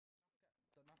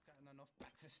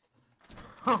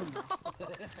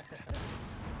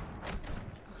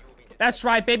That's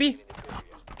right, baby.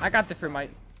 I got the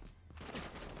thermite.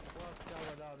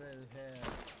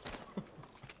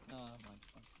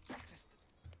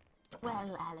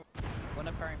 Well, Alex.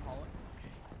 Wanna bury him hollow?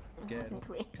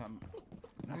 Come.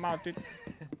 I'm out, dude.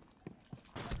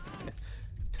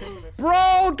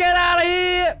 Bro, get out of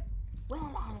here!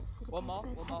 Well, Alex. One more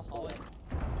hollow.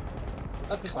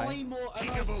 A claymore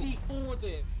and I C4'd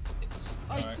it.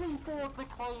 I C4'd the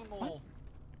claymore.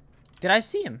 Did I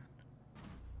see him?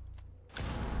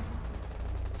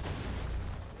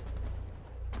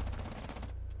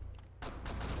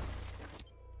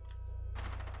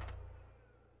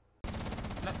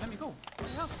 Let me go.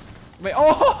 Wait,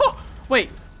 oh! Wait,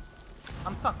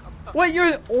 I'm stuck. wait,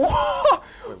 you're... Oh!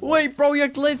 Wait, bro, you're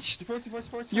glitched.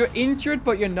 You're injured,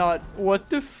 but you're not. What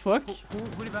the fuck?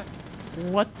 Who back?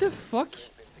 What the fuck?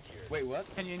 Wait, what?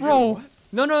 Can you Bro,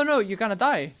 what? no, you're gonna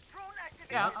die.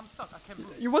 Yeah, I'm stuck. I can't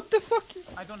move. You, what the fuck?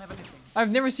 I don't have anything. I've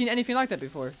never seen anything like that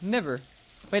before. Never.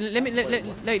 Wait, let me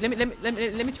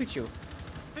tweet you.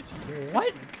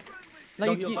 What?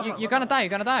 Like, you're gonna die, you're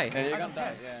gonna die. Yeah, you're gonna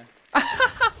die, yeah.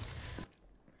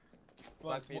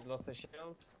 Blackbeard lost the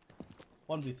shield.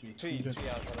 1v3. 3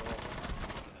 out of the wall.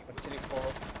 Continue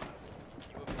 4.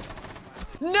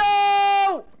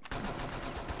 No!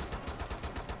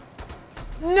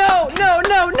 No!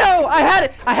 I had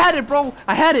it, bro.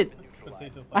 I had it.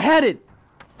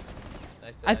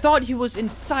 Nice. I thought he was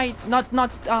inside. I'm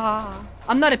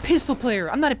not a pistol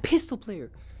player. I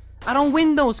don't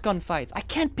win those gunfights. I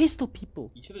can't pistol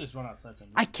people. You should have just run outside then.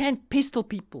 I can't pistol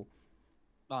people.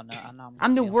 Oh no, I know.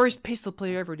 I'm the worst pistol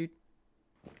player ever, dude.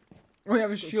 Oh, I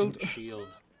have a shield.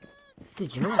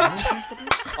 Did you know that?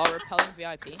 Oh, repelling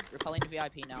VIP. Repelling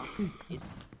VIP now. He's...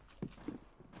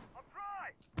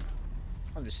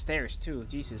 On the stairs too.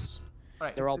 Jesus.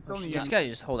 Alright, They're all it's only pushing This guy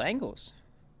just hold angles.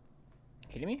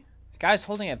 Kidding me? The guy's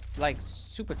holding a like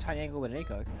super tiny angle with an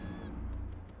ACOG.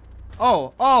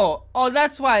 Oh,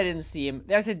 that's why I didn't see him.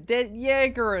 There's a dead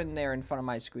Jaeger in there in front of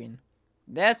my screen.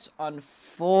 That's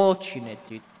unfortunate,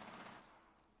 dude.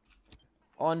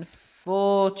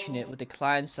 Unfortunate with the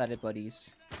client-sided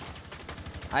buddies.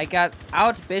 I got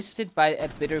out-bisted by a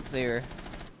bitter player.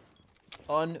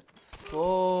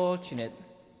 Unfortunate.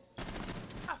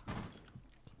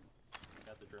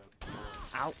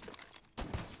 Ow.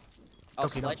 Oh,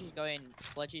 Sledgy's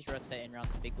rotating around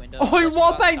to big window. Oh, he Sledgy's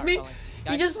wall-banged about to me! start repelling. He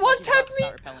Guys, just Sledgy's about one-tapped to me!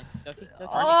 start repelling. Doki,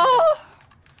 Oh!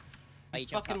 Oh, you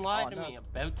jumped Fucking out. lied Oh, to no. me.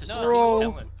 About to No, start Bro.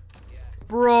 repelling.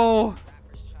 Bro.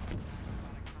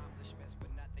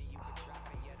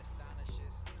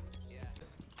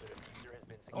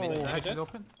 Oh, hatch is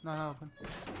open? No, not open.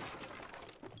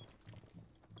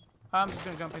 I'm just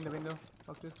gonna jump in the window.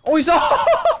 Fuck this. Oh, he's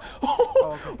oh,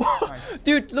 Okay. Nice.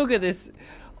 Dude, look at this.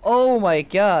 Oh my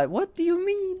god, what do you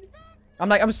mean?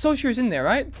 I'm so sure he's in there,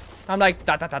 right? I'm like,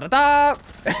 da da da da da.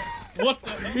 What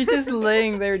the? He's just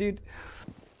laying there, dude.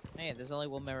 Hey, there's only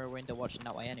one mirror window watching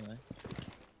that way anyway.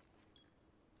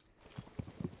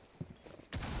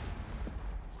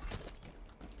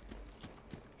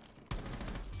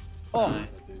 Oh.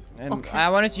 And I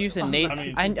wanted to use the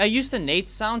nade. I used the nade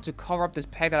sound to cover up this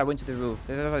peg that I went to the roof.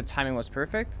 The timing was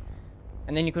perfect.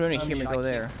 And then you could only hear me go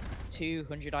there.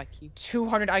 200 IQ.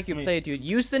 200 IQ play, dude.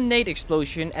 Use the nade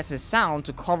explosion as a sound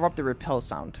to cover up the repel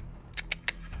sound.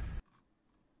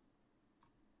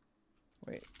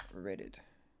 Wait, Reddit.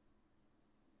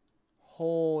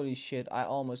 Holy shit, I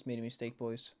almost made a mistake,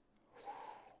 boys.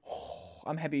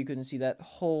 I'm happy you couldn't see that.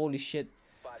 Holy shit.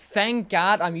 Thank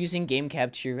God I'm using game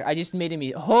capture. I just made a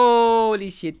mistake. Holy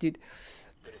shit, dude.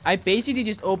 I basically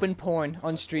just opened porn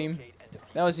on stream.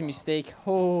 That was a mistake.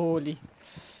 Holy.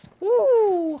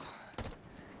 Woo.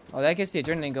 Oh, that gets the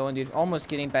adrenaline going, dude. Almost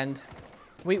getting banned.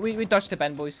 We dodged the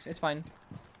ban, boys. It's fine.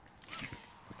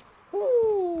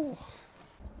 Woo.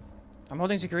 I'm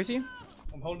holding security.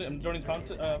 I'm joining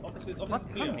counter. Office is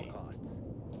clear.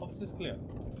 Office is clear.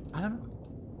 I don't know.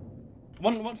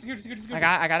 One security. I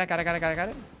got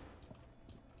it.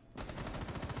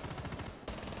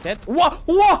 Dead.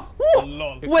 Whoa!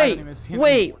 Lol.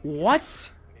 Wait, what?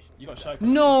 You got shot.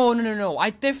 No.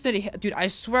 I definitely, dude, I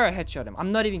swear I headshot him.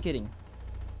 I'm not even kidding.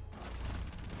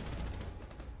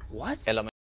 What?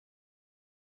 Element.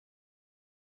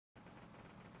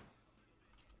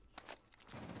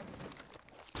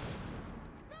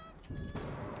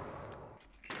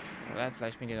 Well, that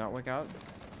flash me did not work out.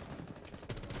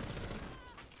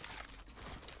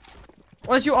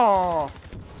 What's you? Oh.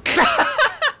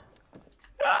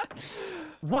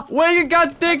 What? Wait, you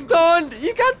got dicked on!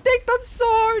 You got dicked on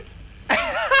sword!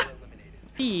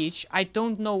 Peach, I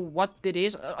don't know what it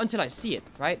is until I see it,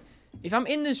 right? if I'm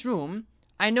in this room,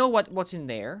 I know what's in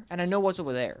there, and I know what's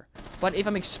over there. But if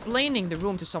I'm explaining the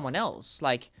room to someone else,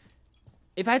 like,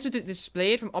 if I had to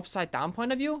display it from upside down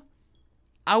point of view,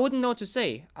 I wouldn't know what to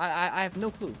say. I have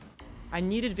no clue. I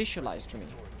need it visualized for me.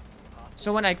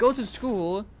 So when I go to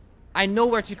school, I know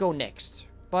where to go next.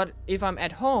 But if I'm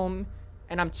at home,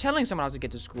 and I'm telling someone how to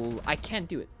get to school, I can't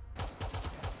do it.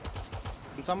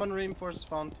 Can someone reinforce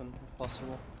fountain, if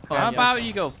possible? How about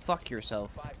you go fuck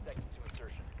yourself?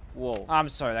 Whoa. I'm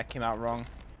sorry, that came out wrong.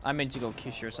 I meant to go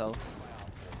kiss yourself.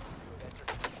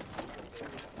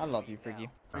 I love you, Friggy.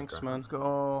 Thanks, man. Let's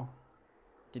go.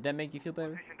 Did that make you feel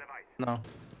better? No.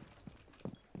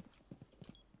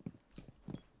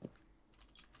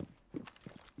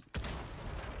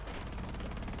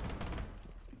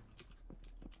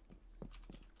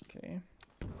 Okay.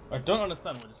 I don't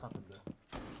understand what just happened there.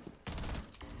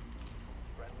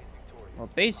 Well,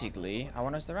 basically, I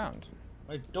won us the round.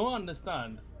 I don't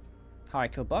understand How I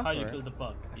killed Buck? how you or- killed the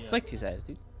bug. I Yeah. flicked his ass,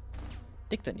 dude.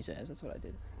 Dicked on his ass, that's what I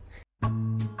did.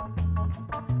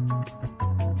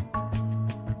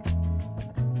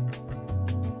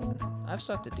 I've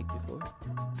sucked a dick before.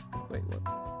 Wait, what?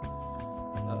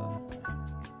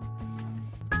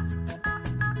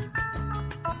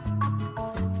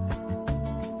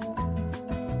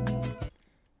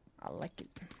 I like it.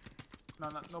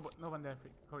 No one there,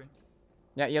 Corey.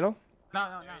 Yeah, yellow?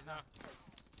 No.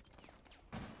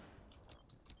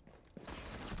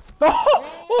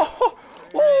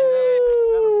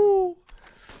 Oh!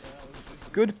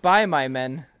 Goodbye, my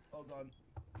man. Well done.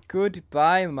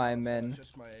 Goodbye, my man.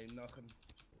 Just my nothing.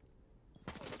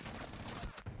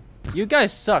 You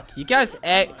guys suck. You guys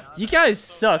suck.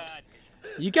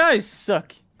 You guys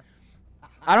suck.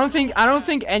 I don't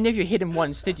think any of you hit him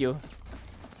once, did you?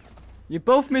 You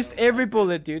both missed every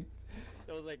bullet, dude.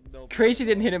 There was like no. Crazy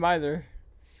didn't hit him either.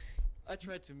 I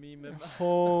tried to meme him.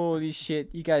 Holy shit,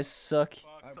 you guys suck.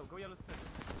 Go yellow step.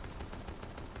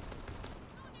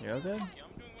 You're dead?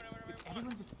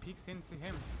 Everyone just peeks into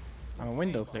him. I'm a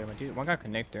window player, my dude. One guy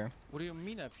connector. What do you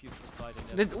mean I fused the side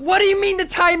and What do you mean the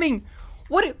timing?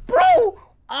 Bro!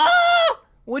 Ah!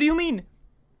 What do you mean?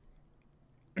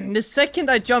 The second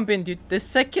I jump in, dude. And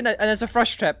there's a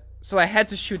frost trap, so I had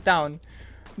to shoot down.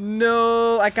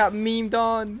 No, I got memed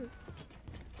on.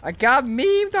 Ah!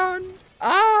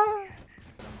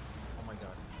 Oh my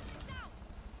god.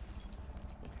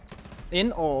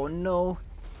 In? Oh no.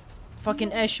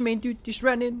 Fucking Ash main, dude. Just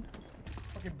ran in.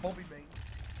 Fucking Bobby, mate.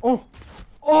 Oh!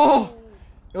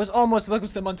 It was almost welcome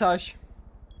to the montage.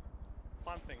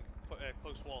 planting,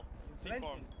 close wall. In C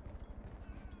form.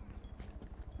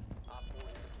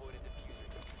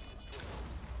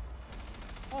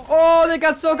 Oh, they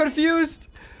got so confused.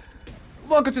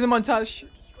 Welcome to the montage.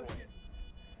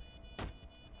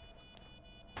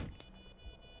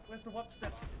 Where's the whop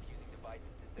step?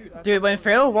 Dude, when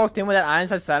Pharaoh walked in with that iron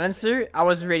sight silencer, I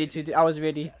was ready to. I was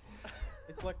ready.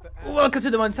 It's like the. Welcome to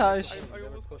the montage. I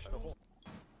almost pushed the wall.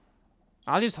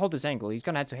 I'll just hold this angle. He's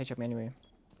gonna have to hitch up me anyway.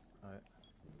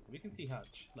 We can see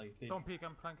hatch. Like they, Don't peek,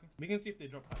 I'm flanking. we can see if they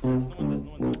drop hatch. No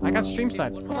one does. I got stream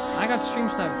sniped. I got stream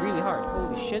sniped really hard.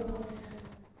 Holy shit.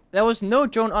 There was no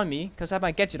drone on me because I had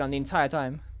my gadget on the entire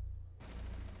time.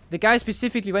 The guy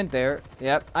specifically went there.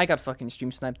 Yep, I got fucking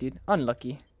stream sniped, dude.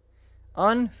 Unlucky.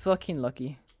 Unfucking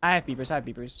lucky. I have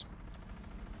beepers.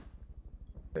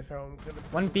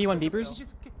 One B, one beepers.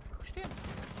 Just get pushed in.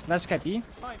 Let's get B.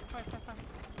 Five.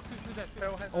 Two dead.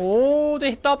 Oh,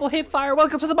 they double hip fire.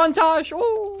 Welcome to the montage.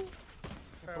 Oh.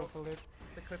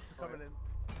 The clips are coming in.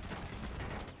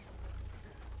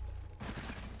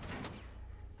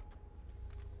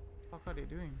 What are they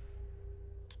doing?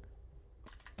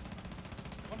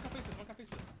 One can face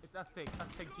this. It's Aztec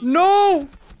G. No!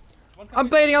 One can I'm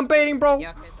face baiting, bro.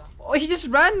 Yeah, okay, so. Oh, he just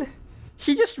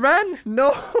ran.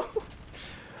 No.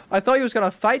 I thought he was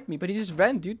gonna fight me, but he just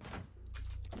ran, dude.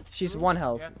 She's 1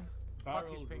 health. Yes. Fuck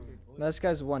barrels, his ping, dude. This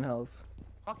guy's 1 health.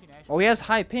 Fucking Ash. Oh, he has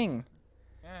high ping.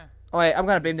 Yeah. Oh wait, I'm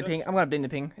gonna blame the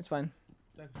ping. It's fine.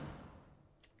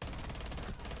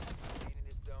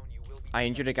 I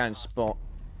injured a guy in spot.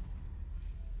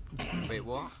 Wait,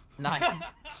 what? Nice.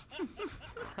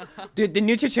 Dude, the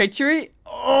new trajectory.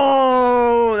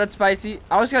 Oh, that's spicy.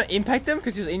 I was gonna impact him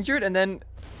because he was injured, and then.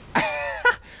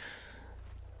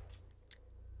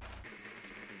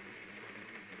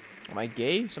 Am I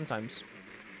gay? Sometimes.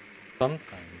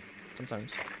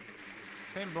 Sometimes.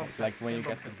 Same box. It's like when you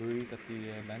get the buoys at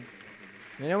the land.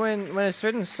 You know when a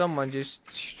certain someone just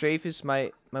strafes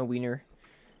my wiener.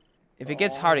 If it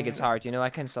gets hard, it gets hard. You know I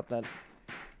can't stop that.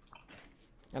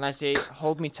 And I say,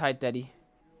 hold me tight, daddy.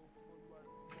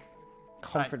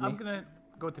 Comfort me. I'm gonna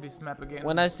go to this map again.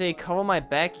 When I say cover my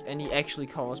back, and he actually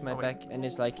covers my back, and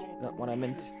it's like not what I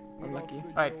meant. Unlucky.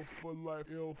 Alright.